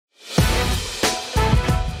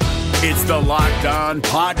It's the Locked On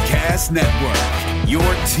Podcast Network, your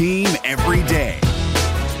team every day.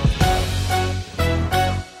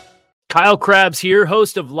 Kyle Krabs here,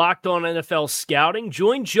 host of Locked On NFL Scouting.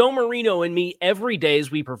 Join Joe Marino and me every day as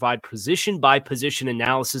we provide position-by-position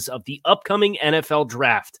analysis of the upcoming NFL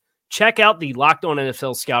Draft. Check out the Locked On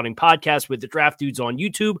NFL Scouting podcast with the Draft Dudes on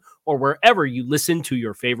YouTube or wherever you listen to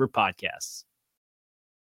your favorite podcasts.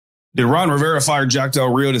 Did Ron Rivera fire Jack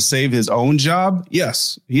Del Rio to save his own job?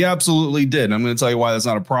 Yes, he absolutely did. I'm going to tell you why that's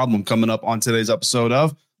not a problem coming up on today's episode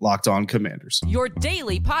of Locked On Commanders. Your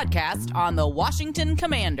daily podcast on the Washington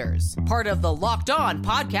Commanders. Part of the Locked On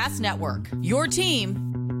Podcast Network. Your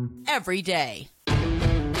team every day.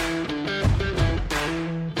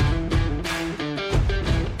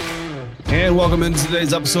 And welcome into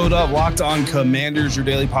today's episode of Locked On Commanders, your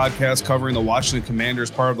daily podcast covering the Washington Commanders,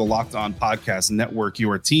 part of the Locked On Podcast Network,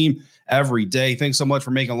 your team every day. Thanks so much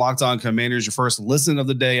for making Locked On Commanders your first listen of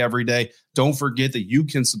the day every day. Don't forget that you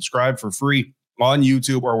can subscribe for free on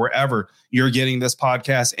YouTube or wherever you're getting this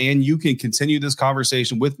podcast, and you can continue this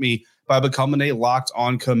conversation with me by becoming a Locked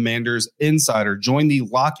On Commanders Insider. Join the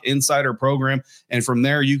Lock Insider program, and from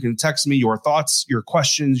there you can text me your thoughts, your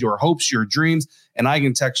questions, your hopes, your dreams, and I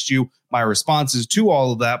can text you my responses to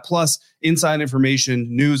all of that, plus inside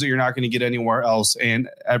information, news that you're not going to get anywhere else, and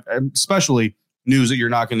especially news that you're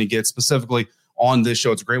not going to get specifically on this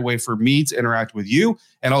show. It's a great way for me to interact with you,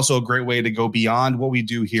 and also a great way to go beyond what we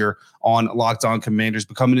do here on Locked On Commanders.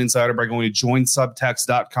 Become an insider by going to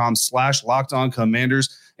joinsubtext.com/LockedOnCommanders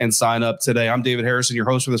and sign up today. I'm David Harrison, your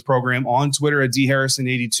host for this program, on Twitter at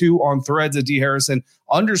dharrison82, on Threads at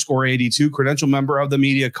dharrison_82, credential member of the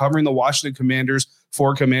media covering the Washington Commanders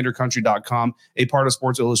for CommanderCountry.com, a part of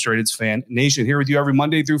Sports Illustrated's Fan Nation. Here with you every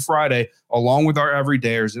Monday through Friday, along with our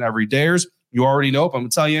everydayers and everydayers. You already know, but I'm going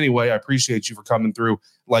to tell you anyway, I appreciate you for coming through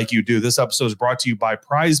like you do. This episode is brought to you by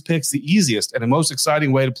Prize Picks, the easiest and the most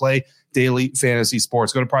exciting way to play daily fantasy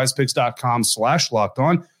sports. Go to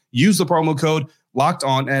prizepicks.com/lockedon. Use the promo code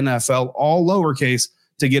LOCKEDONNFL, all lowercase,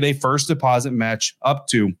 to get a first deposit match up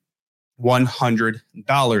to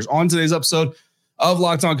 $100. On today's episode of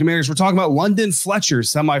Locked On Commanders, we're talking about London Fletcher,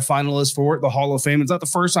 semifinalist for the Hall of Fame. It's not the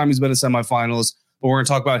first time he's been a semifinalist, but we're going to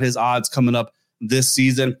talk about his odds coming up this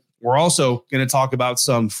season. We're also going to talk about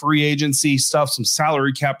some free agency stuff, some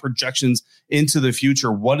salary cap projections into the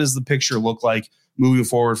future. What does the picture look like moving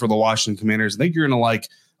forward for the Washington Commanders? I think you're going to like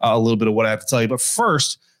a little bit of what I have to tell you. But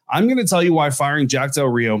first, I'm going to tell you why firing Jack Del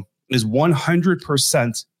Rio is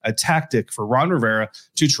 100% a tactic for Ron Rivera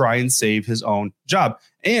to try and save his own job.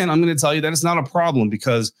 And I'm going to tell you that it's not a problem,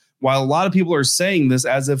 because while a lot of people are saying this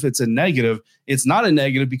as if it's a negative, it's not a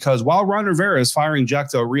negative, because while Ron Rivera is firing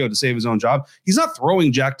Jack Del Rio to save his own job, he's not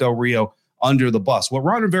throwing Jack Del Rio under the bus. What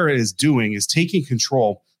Ron Rivera is doing is taking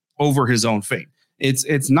control over his own fate.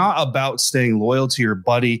 It's not about staying loyal to your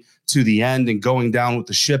buddy to the end and going down with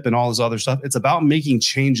the ship and all this other stuff. It's about making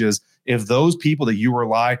changes if those people that you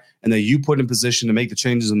rely and that you put in position to make the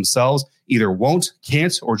changes themselves either won't,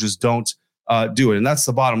 can't, or just don't do it. And that's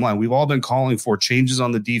the bottom line. We've all been calling for changes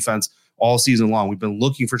on the defense all season long. We've been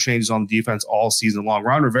looking for changes on the defense all season long.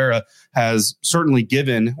 Ron Rivera has certainly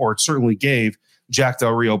given, or certainly gave, Jack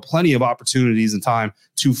Del Rio plenty of opportunities and time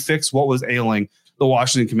to fix what was ailing the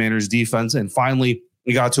Washington Commanders defense. And finally,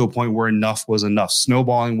 we got to a point where enough was enough.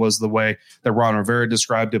 Snowballing was the way that Ron Rivera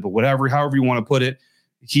described it, but however you want to put it,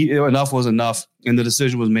 enough was enough. And the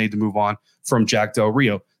decision was made to move on from Jack Del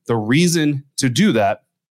Rio. The reason to do that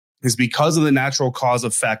is because of the natural cause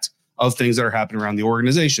effect of things that are happening around the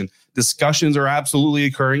organization. Discussions are absolutely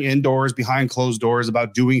occurring indoors, behind closed doors,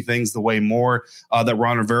 about doing things the way more that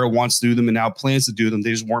Ron Rivera wants to do them and now plans to do them.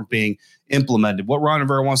 They just weren't being implemented. What Ron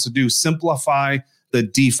Rivera wants to do, simplify the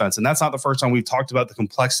defense. And that's not the first time we've talked about the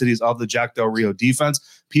complexities of the Jack Del Rio defense.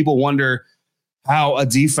 People wonder how a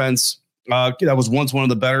defense that was once one of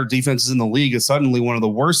the better defenses in the league is suddenly one of the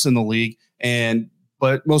worst in the league.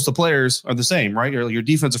 But most of the players are the same, right? Your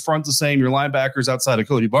defensive front's the same. Your linebackers outside of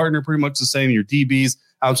Cody Barton are pretty much the same. Your DBs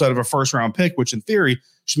outside of a first-round pick, which in theory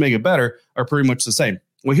should make it better, are pretty much the same.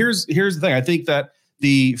 Well, here's the thing. I think that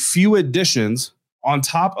the few additions on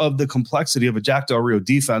top of the complexity of a Jack Del Rio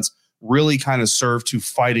defense really kind of serve to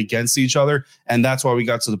fight against each other. And that's why we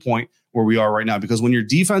got to the point where we are right now. Because when your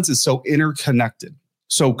defense is so interconnected,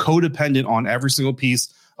 so codependent on every single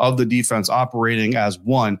piece of the defense operating as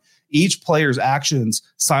one, each player's actions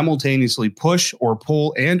simultaneously push or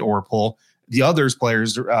pull the other's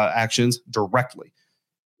players' actions directly.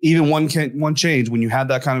 Even one change when you have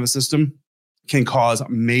that kind of a system can cause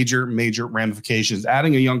major ramifications.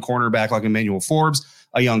 Adding a young cornerback like Emmanuel Forbes,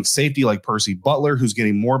 a young safety like Percy Butler, who's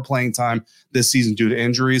getting more playing time this season due to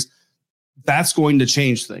injuries, that's going to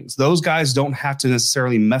change things. Those guys don't have to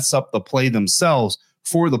necessarily mess up the play themselves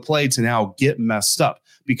for the play to now get messed up,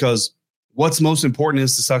 because what's most important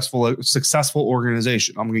is successful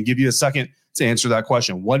organization. I'm going to give you a second to answer that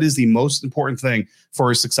question. What is the most important thing for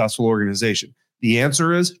a successful organization? The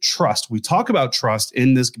answer is trust. We talk about trust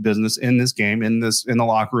in this business, in this game, in the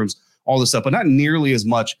locker rooms, all this stuff, but not nearly as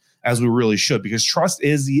much as we really should, because trust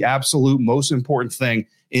is the absolute most important thing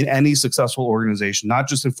in any successful organization, not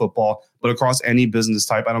just in football, but across any business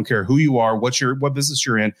type. I don't care who you are, what business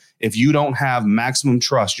you're in. If you don't have maximum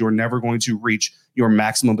trust, you're never going to reach your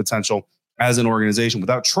maximum potential as an organization.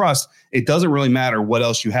 Without trust, it doesn't really matter what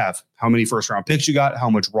else you have, how many first-round picks you got, how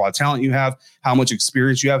much raw talent you have, how much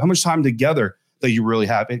experience you have, how much time together that you really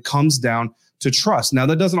have. It comes down to trust. Now,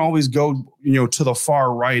 that doesn't always go, to the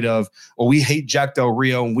far right of, well, we hate Jack Del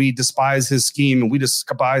Rio and we despise his scheme and we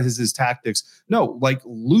despise his tactics. No, like,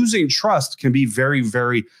 losing trust can be very,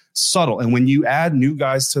 very subtle. And when you add new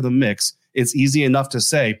guys to the mix, it's easy enough to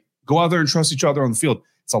say, go out there and trust each other on the field.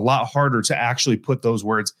 It's a lot harder to actually put those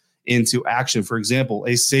words into action. For example,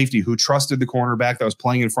 a safety who trusted the cornerback that was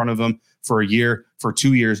playing in front of him for a year, for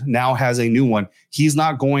 2 years, now has a new one. He's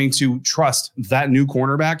not going to trust that new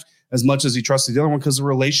cornerback as much as he trusted the other one, because the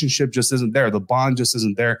relationship just isn't there. The bond just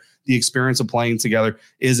isn't there. The experience of playing together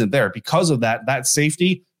isn't there. Because of that, that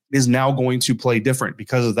safety is now going to play different.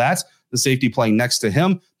 Because of that, the safety playing next to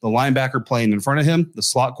him, the linebacker playing in front of him, the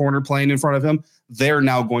slot corner playing in front of him, they're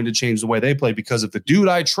now going to change the way they play, because if the dude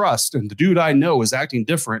I trust and the dude I know is acting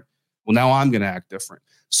different, well, now I'm going to act different,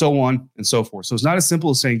 so on and so forth. So it's not as simple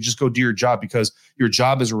as saying just go do your job, because your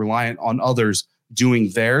job is reliant on others doing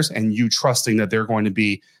theirs and you trusting that they're going to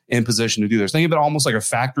be in position to do theirs. Think of it almost like a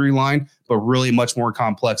factory line, but really much more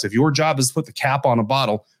complex. If your job is to put the cap on a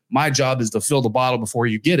bottle, my job is to fill the bottle before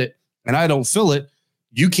you get it, and I don't fill it,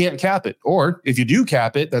 you can't cap it. Or if you do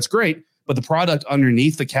cap it, that's great, but the product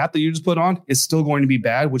underneath the cap that you just put on is still going to be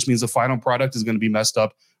bad, which means the final product is going to be messed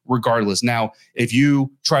up regardless. Now, if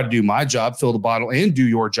you try to do my job, fill the bottle, and do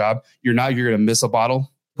your job, you're going to miss a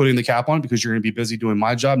bottle putting the cap on it, because you're going to be busy doing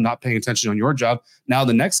my job, not paying attention on your job. Now,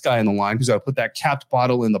 the next guy in the line who's got to put that capped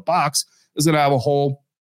bottle in the box is going to have a whole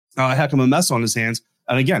heck of a mess on his hands.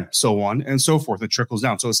 And again, so on and so forth. It trickles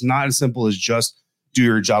down. So it's not as simple as just do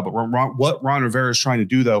your job. But what Ron Rivera is trying to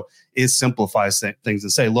do, though, is simplify things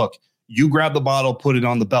and say, look, you grab the bottle, put it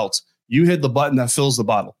on the belt. You hit the button that fills the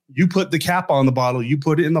bottle. You put the cap on the bottle. You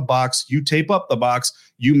put it in the box. You tape up the box.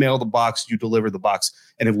 You mail the box. You deliver the box.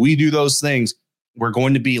 And if we do those things, we're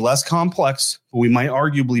going to be less complex, but we might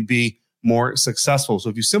arguably be more successful. So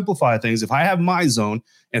if you simplify things, if I have my zone,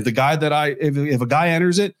 and the guy if a guy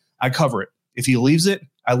enters it, I cover it. If he leaves it,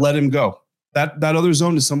 I let him go. That other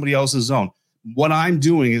zone is somebody else's zone. What I'm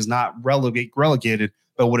doing is not relegated,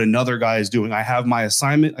 but what another guy is doing. I have my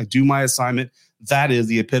assignment. I do my assignment. That is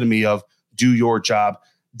the epitome of do your job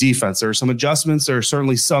defense. There are some adjustments. There are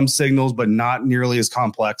certainly some signals, but not nearly as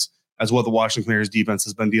complex as what the Washington Commanders defense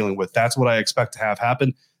has been dealing with. That's what I expect to have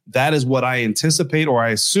happen. That is what I anticipate, or I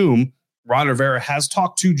assume Ron Rivera has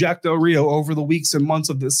talked to Jack Del Rio over the weeks and months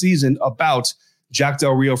of the season about. Jack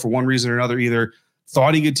Del Rio, for one reason or another, either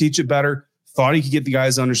thought he could teach it better, thought he could get the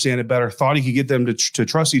guys to understand it better, thought he could get them to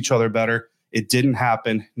trust each other better. It didn't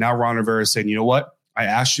happen. Now Ron Rivera is saying, you know what? I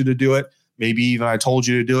asked you to do it. Maybe even I told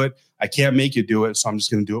you to do it. I can't make you do it, so I'm just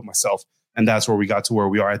going to do it myself. And that's where we got to where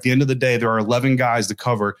we are. At the end of the day, there are 11 guys to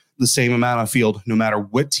cover the same amount of field, no matter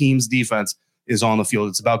what team's defense is on the field.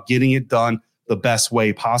 It's about getting it done the best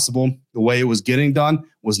way possible. The way it was getting done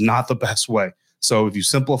was not the best way. So if you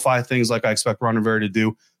simplify things like I expect Ron Rivera to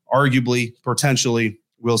do, arguably, potentially,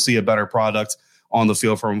 we'll see a better product on the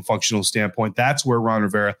field from a functional standpoint. That's where Ron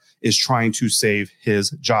Rivera is trying to save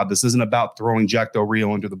his job. This isn't about throwing Jack Del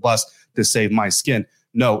Rio under the bus to save my skin.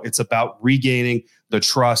 No, it's about regaining the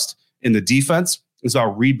trust in the defense. It's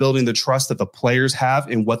about rebuilding the trust that the players have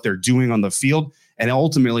in what they're doing on the field. And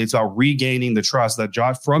ultimately, it's about regaining the trust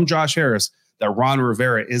that from Josh Harris, that Ron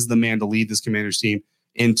Rivera is the man to lead this Commanders team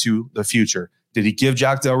into the future. Did he give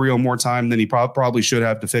Jack Del Rio more time than he probably should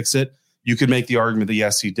have to fix it? You could make the argument that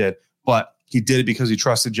yes, he did. But he did it because he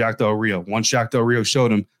trusted Jack Del Rio. Once Jack Del Rio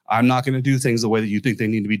showed him, I'm not going to do things the way that you think they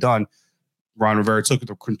need to be done, Ron Rivera took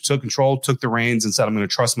control, took the reins, and said, I'm going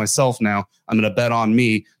to trust myself now. I'm going to bet on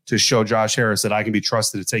me to show Josh Harris that I can be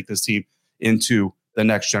trusted to take this team into the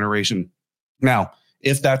next generation. Now,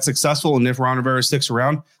 if that's successful and if Ron Rivera sticks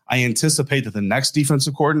around, I anticipate that the next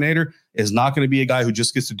defensive coordinator is not going to be a guy who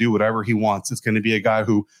just gets to do whatever he wants. It's going to be a guy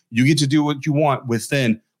who you get to do what you want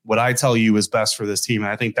within what I tell you is best for this team.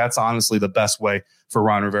 And I think that's honestly the best way for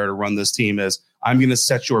Ron Rivera to run this team is I'm going to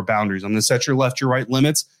set your boundaries. I'm going to set your left, your right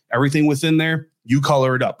limits. Everything within there, you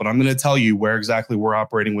color it up. But I'm going to tell you where exactly we're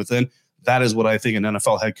operating within. That is what I think an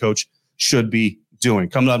NFL head coach should be doing.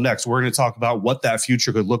 Coming up next, we're going to talk about what that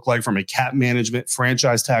future could look like from a cap management,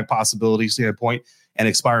 franchise tag possibility standpoint, and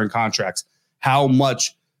expiring contracts. How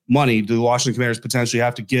much money do the Washington Commanders potentially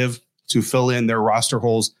have to give to fill in their roster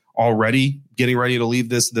holes already, getting ready to leave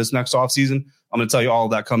this next offseason? I'm going to tell you all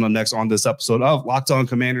of that coming up next on this episode of Locked On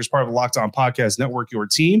Commanders, part of the Locked On Podcast Network, your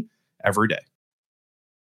team every day.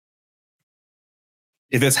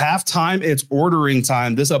 If it's halftime, it's ordering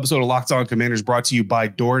time. This episode of Locked On Commanders brought to you by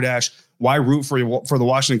DoorDash. Why root for the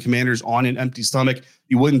Washington Commanders on an empty stomach?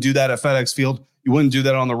 You wouldn't do that at FedEx Field. You wouldn't do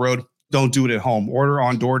that on the road. Don't do it at home. Order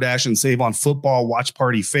on DoorDash and save on football watch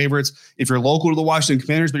party favorites. If you're local to the Washington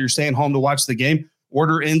Commanders, but you're staying home to watch the game,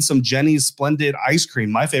 order in some Jenny's Splendid ice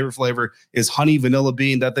cream. My favorite flavor is honey vanilla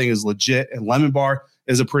bean. That thing is legit. And lemon bar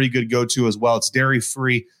is a pretty good go-to as well. It's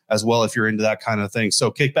dairy-free as well if you're into that kind of thing.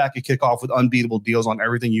 So kick back and kick off with unbeatable deals on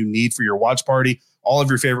everything you need for your watch party. All of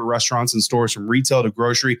your favorite restaurants and stores from retail to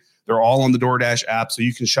grocery, they're all on the DoorDash app, so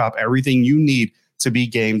you can shop everything you need to be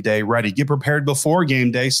game day ready. Get prepared before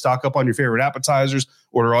game day. Stock up on your favorite appetizers.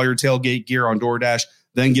 Order all your tailgate gear on DoorDash.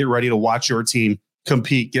 Then get ready to watch your team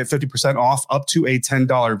compete. Get 50% off up to a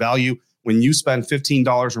 $10 value when you spend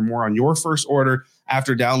 $15 or more on your first order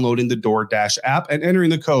after downloading the DoorDash app and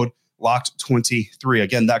entering the code LOCKED23.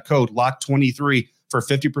 Again, that code LOCKED23 for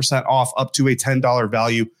 50% off up to a $10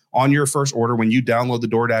 value on your first order when you download the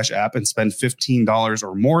DoorDash app and spend $15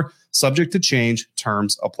 or more. Subject to change.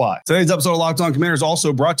 Terms apply. Today's episode of Locked On Commanders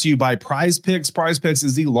also brought to you by Prize Picks. Prize Picks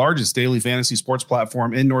is the largest daily fantasy sports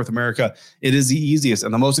platform in North America. It is the easiest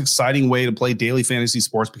and the most exciting way to play daily fantasy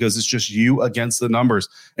sports because it's just you against the numbers.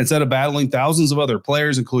 Instead of battling thousands of other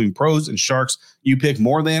players, including pros and sharks, you pick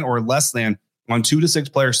more than or less than on 2 to 6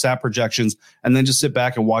 player stat projections, and then just sit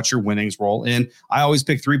back and watch your winnings roll in. I always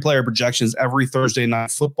pick 3-player projections every Thursday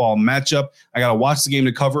night football matchup. I got to watch the game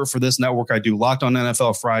to cover it for this network. I do Locked On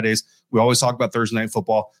NFL Fridays. We always talk about Thursday night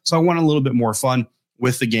football. So I want a little bit more fun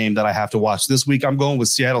with the game that I have to watch. This week, I'm going with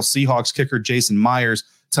Seattle Seahawks kicker Jason Myers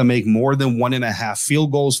to make more than 1.5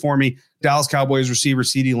 field goals for me. Dallas Cowboys receiver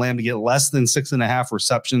CeeDee Lamb to get less than 6.5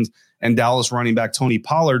 receptions, and Dallas running back Tony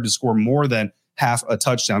Pollard to score more than half a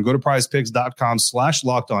touchdown. Go to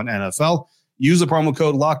prizepicks.com/LockedOnNFL. Use the promo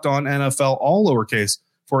code LockedOnNFL, all lowercase,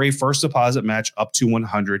 for a first deposit match up to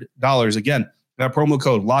 $100. Again, that promo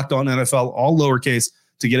code LockedOnNFL, all lowercase,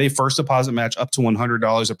 to get a first deposit match up to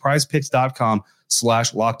 $100 at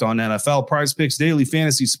prizepicks.com/LockedOnNFL. Prize Picks, daily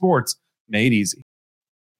fantasy sports made easy.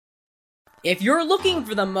 If you're looking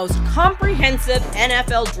for the most comprehensive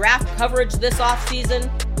NFL draft coverage this offseason,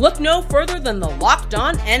 look no further than the Locked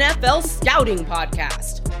On NFL Scouting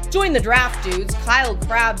Podcast. Join the draft dudes, Kyle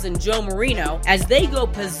Krabs and Joe Marino, as they go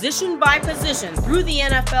position by position through the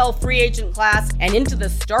NFL free agent class and into the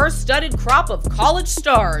star-studded crop of college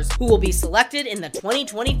stars who will be selected in the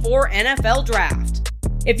 2024 NFL Draft.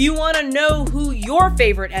 If you want to know who your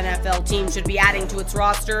favorite NFL team should be adding to its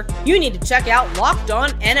roster, you need to check out Locked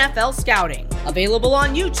On NFL Scouting, available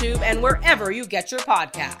on YouTube and wherever you get your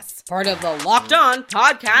podcasts. Part of the Locked On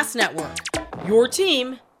Podcast Network, your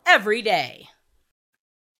team every day.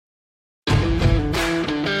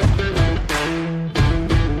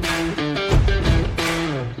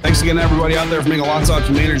 Thanks again to everybody out there for making Locked On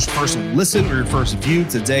Commanders first listen or your first view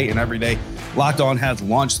today and every day. Locked On has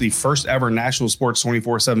launched the first ever national sports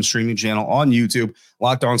 24/7 streaming channel on YouTube.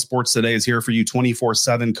 Locked On Sports Today is here for you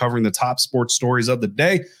 24/7, covering the top sports stories of the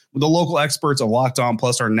day with the local experts of Locked On,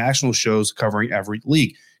 plus our national shows covering every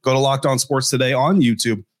league. Go to Locked On Sports Today on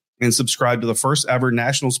YouTube and subscribe to the first ever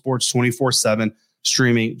national sports 24/7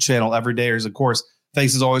 streaming channel. Every day is, of course,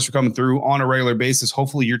 thanks as always for coming through on a regular basis.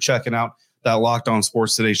 Hopefully you're checking out that Locked On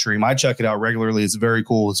Sports Today stream. I check it out regularly. It's very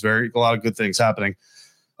cool. It's a lot of good things happening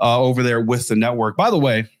over there with the network. By the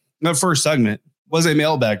way, that first segment was a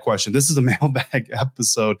mailbag question. This is a mailbag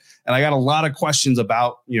episode, and I got a lot of questions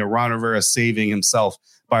about, Ron Rivera saving himself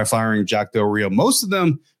by firing Jack Del Rio. Most of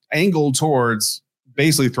them angled towards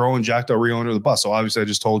basically throwing Jack Del Rio under the bus. So obviously I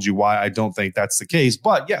just told you why I don't think that's the case.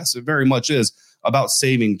 But yes, it very much is about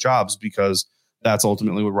saving jobs, because that's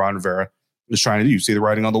ultimately what Ron Rivera is trying to do. You see the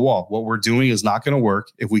writing on the wall. What we're doing is not going to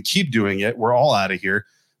work. If we keep doing it, we're all out of here.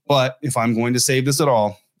 But if I'm going to save this at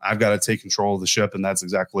all, I've got to take control of the ship, and that's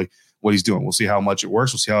exactly what he's doing. We'll see how much it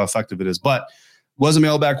works. We'll see how effective it is. But it was a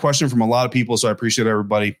mailbag question from a lot of people, so I appreciate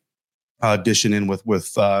everybody dishing in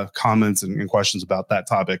with comments and questions about that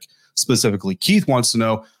topic specifically. Keith wants to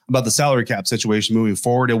know about the salary cap situation moving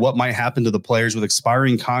forward and what might happen to the players with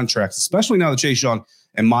expiring contracts, especially now that Chase Young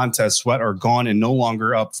and Montez Sweat are gone and no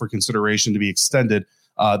longer up for consideration to be extended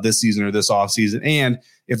this season or this offseason. And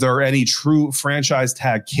if there are any true franchise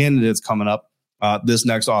tag candidates coming up this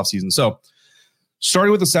next offseason. So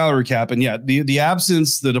starting with the salary cap, and the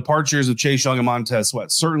absence, the departures of Chase Young and Montez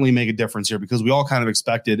Sweat certainly make a difference here, because we all kind of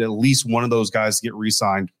expected at least one of those guys to get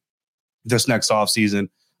re-signed this next offseason.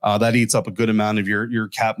 That eats up a good amount of your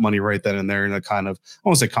cap money right then and there, and it kind of, I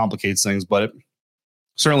won't say complicates things, but it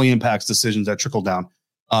certainly impacts decisions that trickle down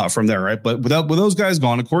from there, right? But with those guys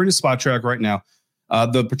gone, according to Spot Track right now,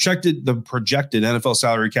 the projected NFL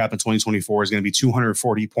salary cap in 2024 is going to be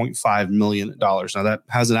 $240.5 million. Now, that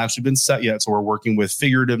hasn't actually been set yet, so we're working with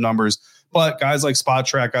figurative numbers. But guys like Spot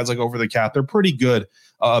Track, guys like Over the Cap, they're pretty good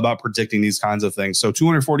about predicting these kinds of things. So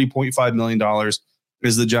 $240.5 million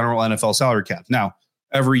is the general NFL salary cap. Now,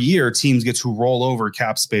 every year, teams get to roll over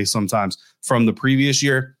cap space sometimes from the previous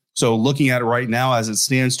year. So looking at it right now, as it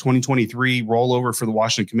stands, 2023 rollover for the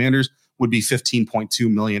Washington Commanders would be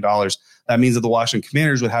 $15.2 million. That means that the Washington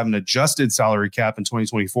Commanders would have an adjusted salary cap in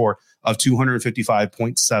 2024 of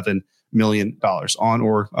 $255.7 million, on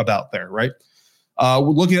or about there, right?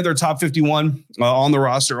 Looking at their top 51 on the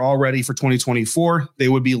roster already for 2024, they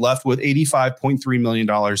would be left with $85.3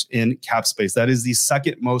 million in cap space. That is the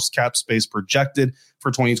second most cap space projected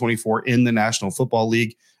for 2024 in the National Football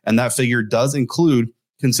League. And that figure does include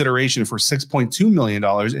consideration for $6.2 million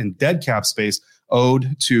in dead cap space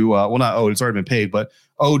owed to, not owed, it's already been paid, but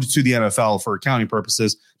owed to the NFL for accounting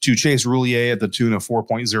purposes to Chase Roulier at the tune of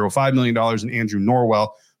 $4.05 million and Andrew Norwell,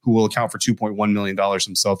 who will account for $2.1 million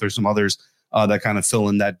himself. There's some others that kind of fill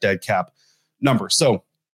in that dead cap number. So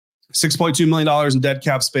 $6.2 million in dead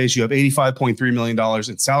cap space. You have $85.3 million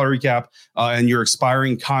in salary cap, and your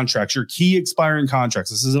expiring contracts, your key expiring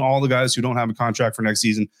contracts. This isn't all the guys who don't have a contract for next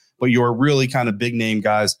season, but your really kind of big name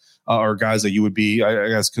guys or guys that you would be, I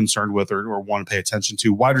guess, concerned with or want to pay attention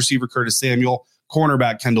to. Wide receiver Curtis Samuel,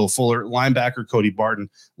 cornerback Kendall Fuller, linebacker Cody Barton,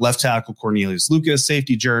 left tackle Cornelius Lucas,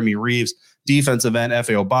 safety Jeremy Reeves, defensive end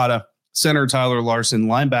Efe Obada, center Tyler Larson,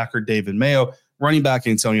 linebacker David Mayo, running back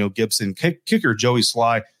Antonio Gibson, kicker Joey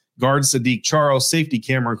Sly, guard Sadiq Charles, safety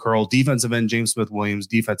Cameron Curl, defensive end James Smith-Williams,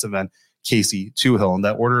 defensive end Casey Toohill. And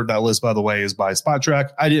that order of that list, by the way, is by Spot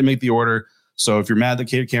Track. I didn't make the order, so if you're mad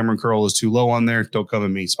that Cameron Curl is too low on there, don't come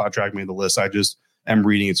at me. Spot Track made the list. I just am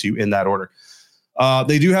reading it to you in that order.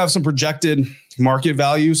 They do have some projected market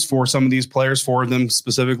values for some of these players. For them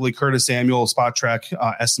specifically, Curtis Samuel, Spot Track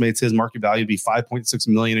estimates his market value to be $5.6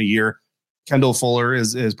 million a year. Kendall Fuller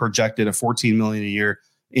is projected at $14 million a year.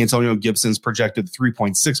 Antonio Gibson's projected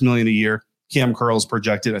 $3.6 million a year. Cam Curl's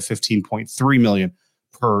projected at $15.3 million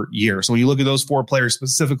per year. So when you look at those four players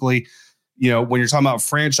specifically, when you're talking about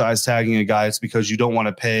franchise tagging a guy, it's because you don't want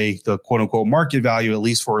to pay the quote unquote market value, at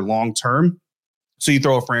least for long term. So you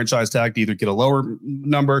throw a franchise tag to either get a lower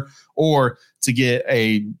number or to get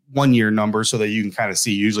a 1 year number so that you can kind of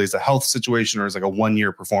see, usually it's a health situation or it's like a 1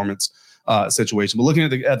 year performance situation. But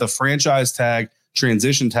looking at the franchise tag,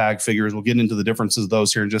 transition tag figures, we'll get into the differences of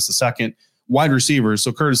those here in just a second. Wide receivers.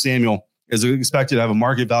 So Curtis Samuel is expected to have a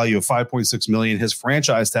market value of $5.6 million. His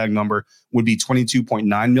franchise tag number would be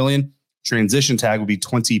 $22.9 million. Transition tag would be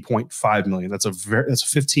 $20.5 million. That's a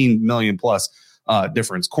 15 million plus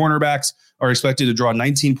difference. Cornerbacks are expected to draw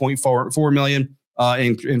 $19.4 million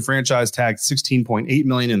in franchise tag, $16.8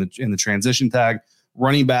 million in the transition tag.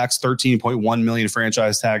 Running backs, $13.1 million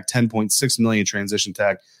franchise tag, $10.6 million transition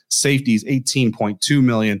tag. Safeties, $18.2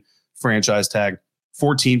 million franchise tag,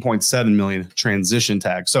 $14.7 million transition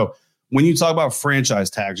tag. So when you talk about franchise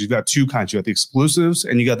tags, you've got two kinds. You got the exclusives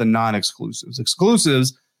and you got the non-exclusives.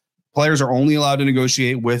 Exclusives, players are only allowed to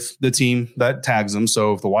negotiate with the team that tags them.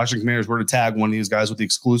 So if the Washington Commanders were to tag one of these guys with the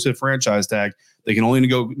exclusive franchise tag, they can only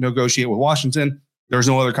negotiate with Washington. There's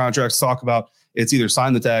no other contracts to talk about. It's either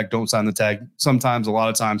sign the tag, don't sign the tag. Sometimes, a lot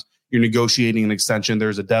of times, you're negotiating an extension.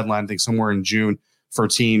 There's a deadline, I think somewhere in June, for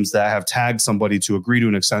teams that have tagged somebody to agree to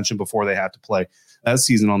an extension before they have to play that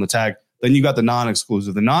season on the tag. Then you got the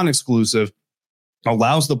non-exclusive. The non-exclusive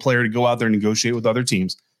allows the player to go out there and negotiate with other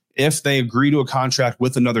teams. If they agree to a contract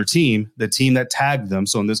with another team, the team that tagged them,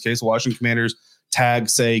 so in this case, the Washington Commanders tag,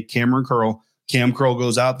 say, Cameron Curl. Cam Curl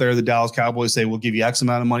goes out there. The Dallas Cowboys say, we'll give you X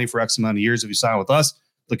amount of money for X amount of years if you sign with us.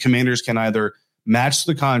 The Commanders can either match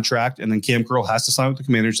the contract, and then Cam Curl has to sign with the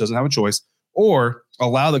Commanders, doesn't have a choice, or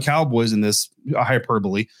allow the Cowboys, in this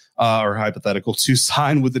hyperbole or hypothetical, to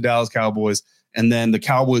sign with the Dallas Cowboys, and then the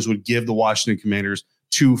Cowboys would give the Washington Commanders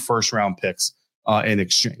 2 first-round picks in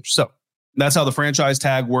exchange. So that's how the franchise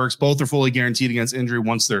tag works. Both are fully guaranteed against injury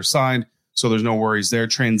once they're signed, so there's no worries there.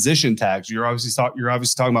 Transition tags, you're obviously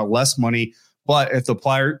talking about less money, but if the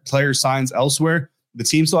player signs elsewhere, the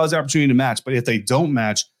team still has the opportunity to match. But if they don't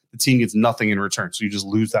match, the team gets nothing in return. So you just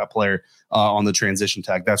lose that player on the transition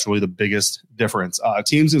tag. That's really the biggest difference.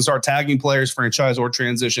 Teams can start tagging players, franchise or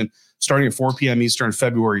transition, starting at 4 p.m. Eastern,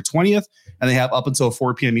 February 20th. And they have up until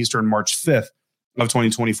 4 p.m. Eastern, March 5th of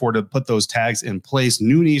 2024 to put those tags in place.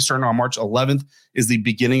 Noon Eastern on March 11th is the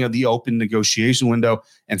beginning of the open negotiation window,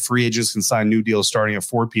 and free agents can sign new deals starting at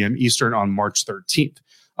 4 p.m. Eastern on March 13th.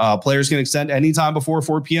 Players can extend anytime before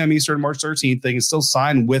 4 p.m. Eastern, March 13th. They can still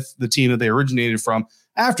sign with the team that they originated from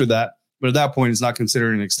after that. But at that point, it's not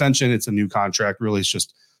considered an extension. It's a new contract. Really, it's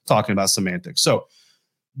just talking about semantics. So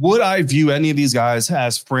would I view any of these guys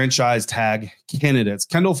as franchise tag candidates?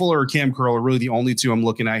 Kendall Fuller or Cam Curl are really the only two I'm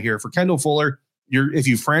looking at here. For Kendall Fuller, if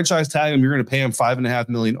you franchise tag him, you're going to pay him $5.5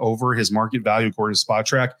 million over his market value according to Spot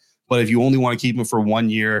Track. But if you only want to keep him for 1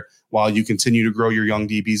 year while you continue to grow your young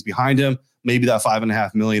DBs behind him, maybe that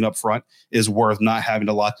 $5.5 million up front is worth not having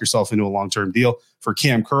to lock yourself into a long-term deal. For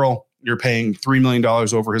Cam Curl, you're paying $3 million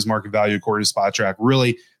over his market value according to Spot Track.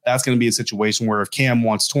 Really, that's going to be a situation where if Cam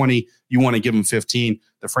wants 20, you want to give him 15.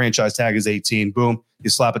 The franchise tag is 18. Boom, you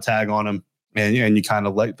slap a tag on him, and you kind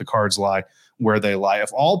of let the cards lie where they lie.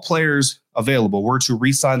 If all players available were to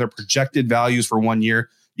re-sign their projected values for 1 year,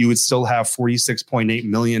 you would still have $46.8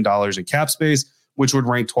 million in cap space, which would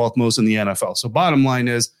rank 12th most in the NFL. So bottom line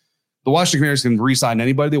is the Washington Commanders can re-sign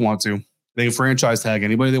anybody they want to. They can franchise tag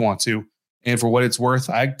anybody they want to. And for what it's worth,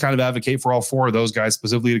 I kind of advocate for all four of those guys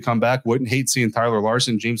specifically to come back. Wouldn't hate seeing Tyler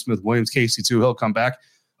Larson, James Smith-Williams, Casey He'll come back.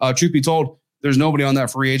 Truth be told, there's nobody on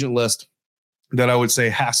that free agent list that I would say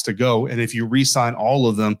has to go. And if you re-sign all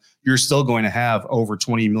of them, you're still going to have over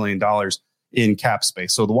 $20 million in cap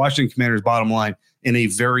space. So the Washington Commanders, bottom line, in a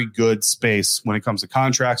very good space when it comes to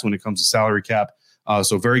contracts, when it comes to salary cap.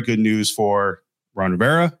 So very good news for Ron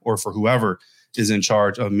Rivera or for whoever is in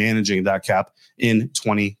charge of managing that cap in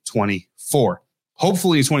 2024.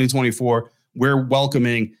 Hopefully in 2024, we're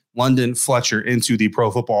welcoming London Fletcher into the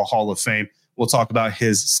Pro Football Hall of Fame. We'll talk about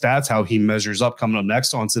his stats, how he measures up, coming up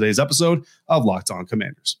next on today's episode of Locked On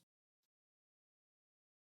Commanders.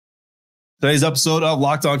 Today's episode of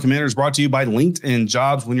Locked On Commanders brought to you by LinkedIn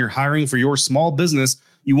Jobs. When you're hiring for your small business,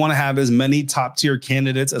 you want to have as many top-tier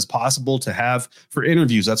candidates as possible to have for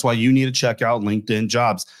interviews. That's why you need to check out LinkedIn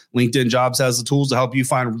Jobs. LinkedIn Jobs has the tools to help you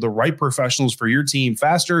find the right professionals for your team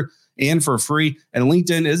faster and for free. And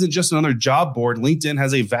LinkedIn isn't just another job board. LinkedIn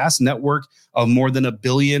has a vast network of more than 1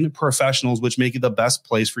 billion professionals, which make it the best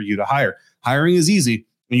place for you to hire. Hiring is easy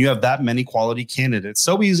when you have that many quality candidates.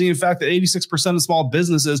 So easy, in fact, that 86% of small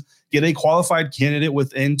businesses get a qualified candidate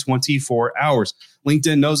within 24 hours.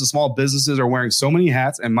 LinkedIn knows that small businesses are wearing so many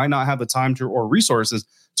hats and might not have the time to or resources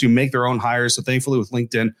to make their own hires. So thankfully with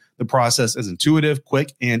LinkedIn, the process is intuitive,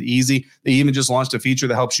 quick, and easy. They even just launched a feature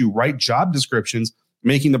that helps you write job descriptions,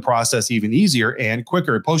 making the process even easier and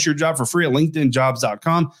quicker. Post your job for free at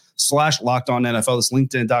linkedinjobs.com/LockedOnNFL. That's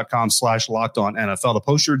linkedin.com/LockedOnNFL to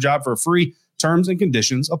post your job for free. Terms and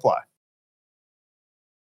conditions apply.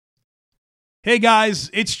 Hey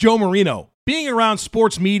guys, it's Joe Marino. Being around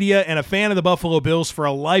sports media and a fan of the Buffalo Bills for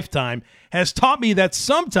a lifetime has taught me that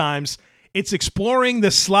sometimes it's exploring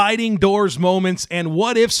the sliding doors moments and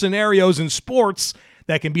what-if scenarios in sports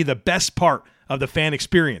that can be the best part of the fan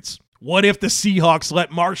experience. What if the Seahawks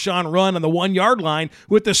let Marshawn run on the 1-yard line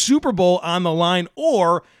with the Super Bowl on the line?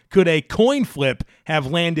 Or could a coin flip have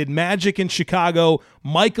landed Magic in Chicago,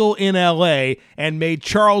 Michael in LA, and made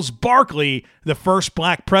Charles Barkley the first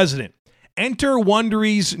black president? Enter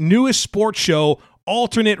Wondery's newest sports show,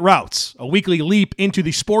 Alternate Routes, a weekly leap into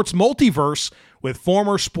the sports multiverse with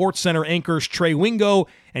former SportsCenter anchors Trey Wingo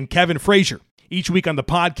and Kevin Frazier. Each week on the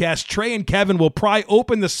podcast, Trey and Kevin will pry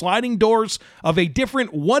open the sliding doors of a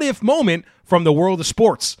different what-if moment from the world of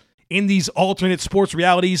sports. In these alternate sports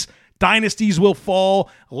realities, dynasties will fall,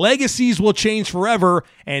 legacies will change forever,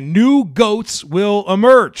 and new GOATs will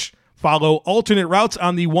emerge. Follow Alternate Routes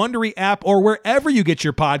on the Wondery app or wherever you get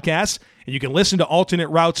your podcasts, and you can listen to Alternate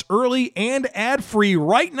Routes early and ad-free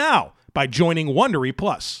right now by joining Wondery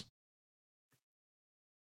Plus.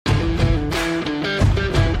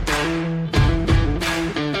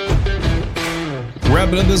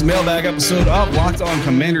 Wrapping up this mailbag episode of Locked On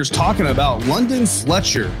Commanders, talking about London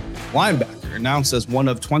Fletcher, linebacker, announced as one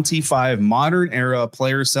of 25 modern-era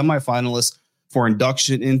player semifinalists for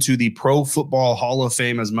induction into the Pro Football Hall of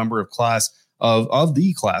Fame as a member of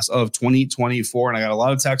the class of 2024. And I got a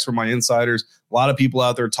lot of texts from my insiders, a lot of people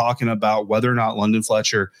out there talking about whether or not London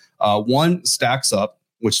Fletcher, one, stacks up,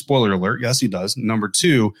 which, spoiler alert, yes, he does. Number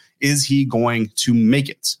two, is he going to make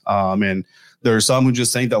it? And there are some who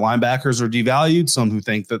just think that linebackers are devalued, some who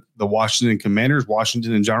think that the Washington Commanders,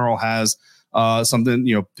 Washington in general, has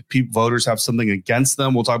something, voters have something against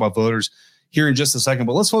them. We'll talk about voters here in just a second,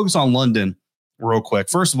 but let's focus on London real quick.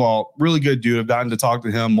 First of all, really good dude. I've gotten to talk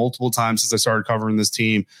to him multiple times since I started covering this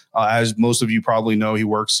team. As most of you probably know, he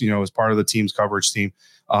works, as part of the team's coverage team.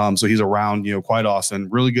 So he's around, quite often.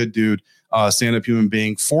 Really good dude, stand-up human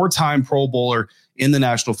being, 4-time Pro Bowler in the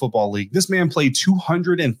National Football League. This man played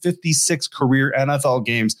 256 career NFL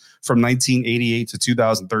games from 1988 to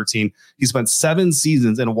 2013. He spent 7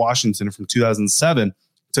 seasons in Washington from 2007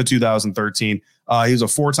 to 2013. He was a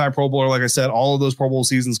 4-time Pro Bowler. Like I said, all of those Pro Bowl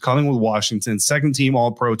seasons coming with Washington, 2nd team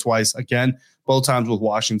All-Pro twice, again, both times with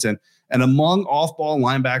Washington. And among off-ball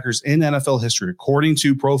linebackers in NFL history, according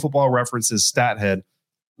to Pro Football Reference's stat head,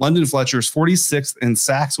 London Fletcher is 46th in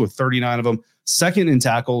sacks with 39 of them, 2nd in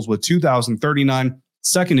tackles with 2,039,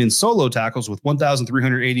 2nd in solo tackles with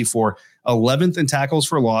 1,384, 11th in tackles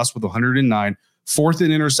for loss with 109, 4th in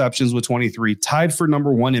interceptions with 23, tied for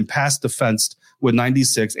number 1 in pass defense with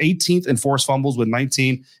 96, 18th in forced fumbles with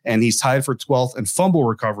 19, and he's tied for 12th in fumble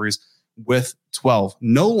recoveries with 12.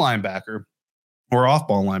 No linebacker or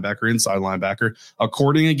off-ball linebacker, inside linebacker,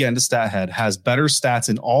 according again to StatHead, has better stats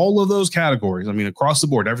in all of those categories. I mean, across the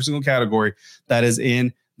board, every single category that is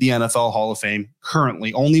in the NFL Hall of Fame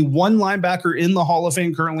currently. Only one linebacker in the Hall of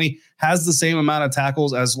Fame currently has the same amount of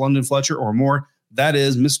tackles as London Fletcher or more. That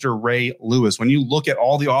is Mr. Ray Lewis. When you look at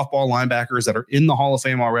all the off-ball linebackers that are in the Hall of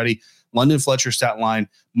Fame already, London Fletcher's stat line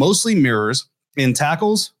mostly mirrors. In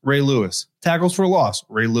tackles, Ray Lewis. Tackles for loss,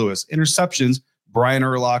 Ray Lewis. Interceptions, Brian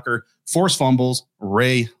Urlacher. Forced fumbles,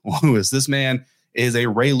 Ray Lewis. This man is a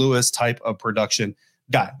Ray Lewis type of production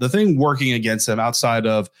guy. The thing working against him outside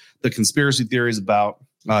of the conspiracy theories about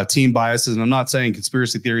team biases, and I'm not saying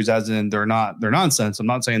conspiracy theories as in they're nonsense. I'm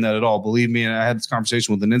not saying that at all. Believe me, and I had this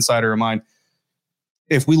conversation with an insider of mine.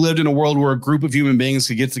 If we lived in a world where a group of human beings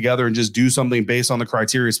could get together and just do something based on the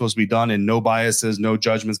criteria supposed to be done and no biases, no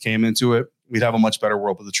judgments came into it, we'd have a much better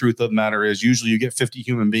world. But the truth of the matter is usually you get 50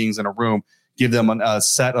 human beings in a room, give them a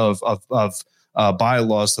set of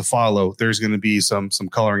bylaws to follow. There's going to be some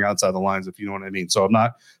coloring outside the lines, if you know what I mean. So I'm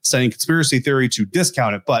not saying conspiracy theory to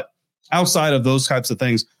discount it, but outside of those types of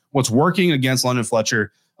things, what's working against London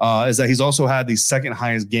Fletcher is that he's also had the 2nd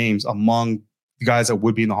highest games among the guys that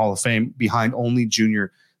would be in the Hall of Fame behind only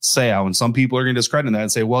Junior Seau. And some people are going to discredit that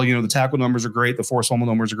and say, well, the tackle numbers are great. The forced fumble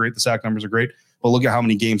numbers are great. The sack numbers are great. But look at how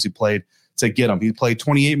many games he played to get them. He played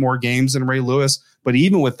 28 more games than Ray Lewis. But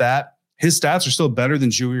even with that, his stats are still better than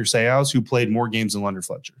Junior Seau's, who played more games than London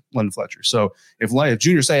Fletcher. So if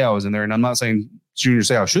Junior Seau is in there, and I'm not saying Junior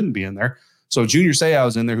Seau shouldn't be in there. So Junior Seau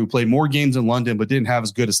is in there, who played more games in London, but didn't have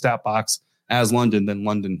as good a stat box as London, then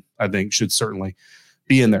London, I think, should certainly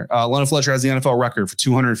be in there. London Fletcher has the NFL record for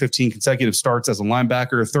 215 consecutive starts as a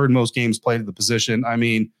linebacker, 3rd most games played at the position. I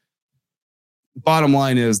mean, bottom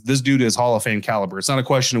line is this dude is Hall of Fame caliber. It's not a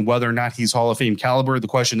question of whether or not he's Hall of Fame caliber. The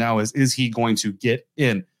question now is he going to get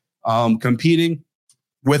in? Competing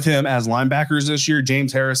with him as linebackers this year,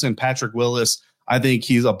 James Harrison, Patrick Willis. I think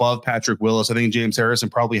he's above Patrick Willis. I think James Harrison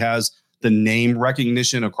probably has the name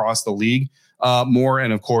recognition across the league more.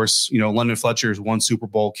 And of course, London Fletcher's 1 Super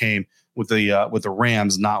Bowl came with the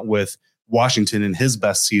Rams, not with Washington in his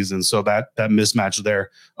best season. So that mismatch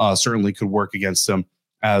there certainly could work against him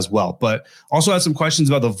as well. But also had some questions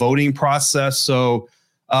about the voting process. So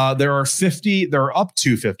there are up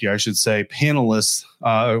to 50, I should say, panelists.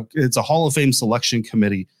 It's a Hall of Fame selection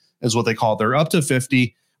committee is what they call it. They're up to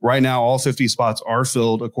 50. Right now, all 50 spots are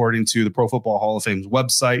filled according to the Pro Football Hall of Fame's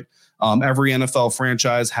website. Every NFL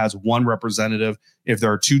franchise has 1 representative. If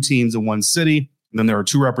there are 2 teams in one city, then there are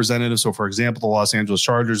 2 representatives. So, for example, the Los Angeles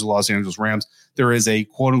Chargers, the Los Angeles Rams, there is a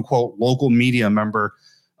quote-unquote local media member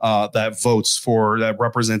that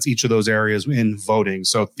represents each of those areas in voting.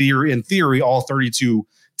 So in theory, all 32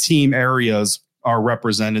 team areas are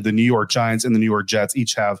represented. The New York Giants and the New York Jets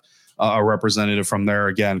each have a representative from there,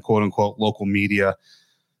 again, quote-unquote local media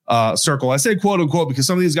circle. I say quote-unquote because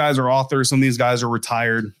some of these guys are authors, some of these guys are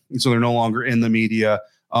retired, so they're no longer in the media.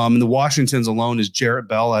 And the Washingtons alone is Jarrett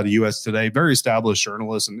Bell out of US Today, very established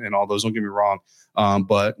journalist and all those, don't get me wrong.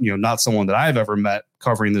 But not someone that I've ever met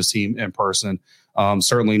covering this team in person.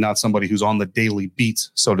 Certainly not somebody who's on the daily beat,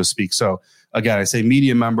 so to speak. So again, I say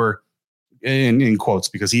media member in quotes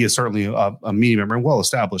because he is certainly a media member and well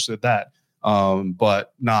established at that,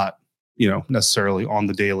 but not necessarily on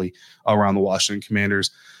the daily around the Washington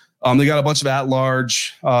Commanders. They got a bunch of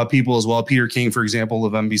at-large people as well. Peter King, for example,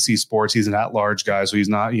 of NBC Sports, he's an at-large guy, so he's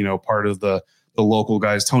not part of the local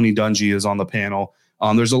guys. Tony Dungy is on the panel.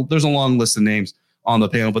 There's a long list of names on the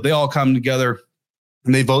panel, but they all come together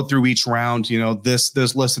and they vote through each round.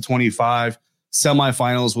 This list of 25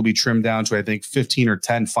 semifinals will be trimmed down to, I think, 15 or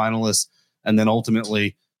 10 finalists And then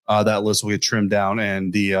ultimately that list will get trimmed down,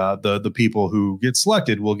 and the people who get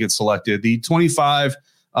selected will get selected. The 25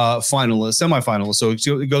 semifinalists.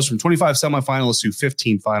 So it goes from 25 semifinalists to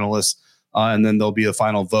 15 finalists, and then there'll be a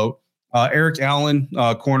final vote. Eric Allen,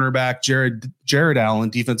 cornerback, Jared Allen,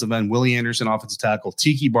 defensive end, Willie Anderson, offensive tackle,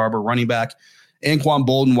 Tiki Barber, running back, Anquan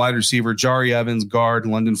Bolden, wide receiver, Jari Evans, guard,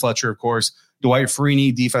 London Fletcher, of course, Dwight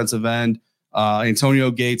Freeney, defensive end,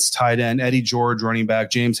 Antonio Gates, tight end, Eddie George, running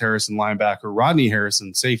back, James Harrison, linebacker, Rodney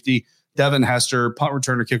Harrison, safety, Devin Hester, punt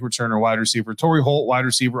returner, kick returner, wide receiver, Torrey Holt, wide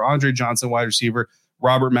receiver, Andre Johnson, wide receiver,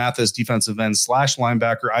 Robert Mathis, defensive end /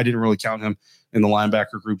 linebacker. I didn't really count him in the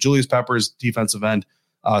linebacker group. Julius Peppers, defensive end,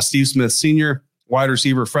 Steve Smith, senior, wide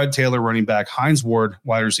receiver, Fred Taylor, running back, Hines Ward,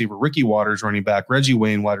 wide receiver, Ricky Waters, running back, Reggie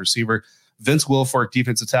Wayne, wide receiver, Vince Wilfork,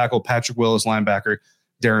 defensive tackle, Patrick Willis, linebacker,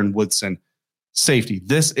 Darren Woodson, safety.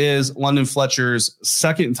 This is London Fletcher's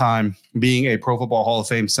second time being a Pro Football Hall of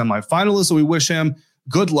Fame semifinalist. So we wish him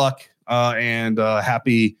good luck and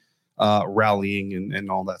happy rallying and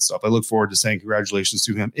all that stuff. I look forward to saying congratulations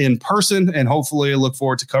to him in person, and hopefully I look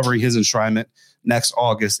forward to covering his enshrinement next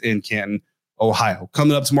August in Canton, Ohio.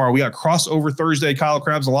 Coming up tomorrow, we got Crossover Thursday. Kyle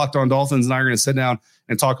Krabs, the Locked On Dolphins, and I are going to sit down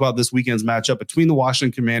and talk about this weekend's matchup between the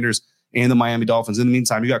Washington Commanders and the Miami Dolphins. In the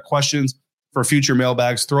meantime, you got questions for future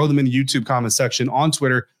mailbags, throw them in the YouTube comment section, on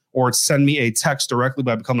Twitter, or send me a text directly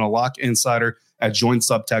by becoming a Locked Insider at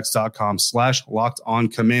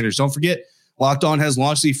joinsubtext.com/LockedOnCommanders. Don't forget, Locked On has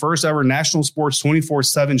launched the first ever national sports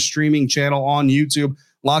 24/7 streaming channel on YouTube.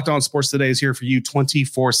 Locked On Sports Today is here for you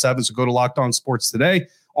 24/7. So go to Locked On Sports Today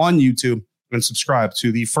on YouTube and subscribe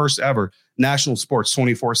to the first ever national sports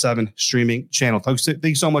 24/7 streaming channel. Thank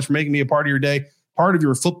you so much for making me a part of your day, part of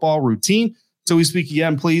your football routine. Till we speak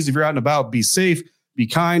again, please, if you're out and about, be safe, be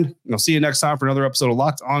kind, and I'll see you next time for another episode of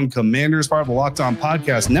Locked On Commanders, part of the Locked On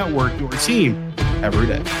Podcast Network, your team every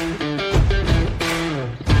day.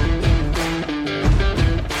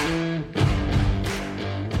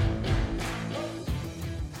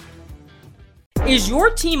 Is your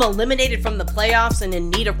team eliminated from the playoffs and in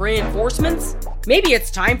need of reinforcements? Maybe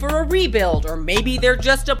it's time for a rebuild, or maybe they're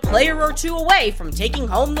just a player or two away from taking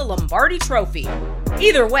home the Lombardi Trophy.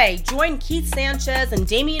 Either way, join Keith Sanchez and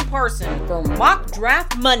Damian Parson for Mock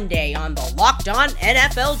Draft Monday on the Locked On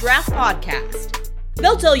NFL Draft Podcast.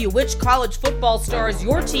 They'll tell you which college football stars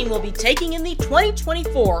your team will be taking in the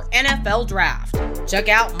 2024 NFL Draft. Check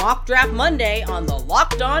out Mock Draft Monday on the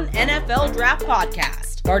Locked On NFL Draft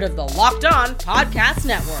Podcast, part of the Locked On Podcast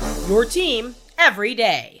Network, your team every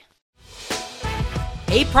day.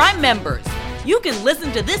 Hey, Prime members, you can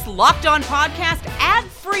listen to this Locked On podcast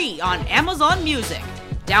ad-free on Amazon Music.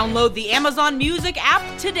 Download the Amazon Music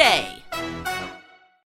app today.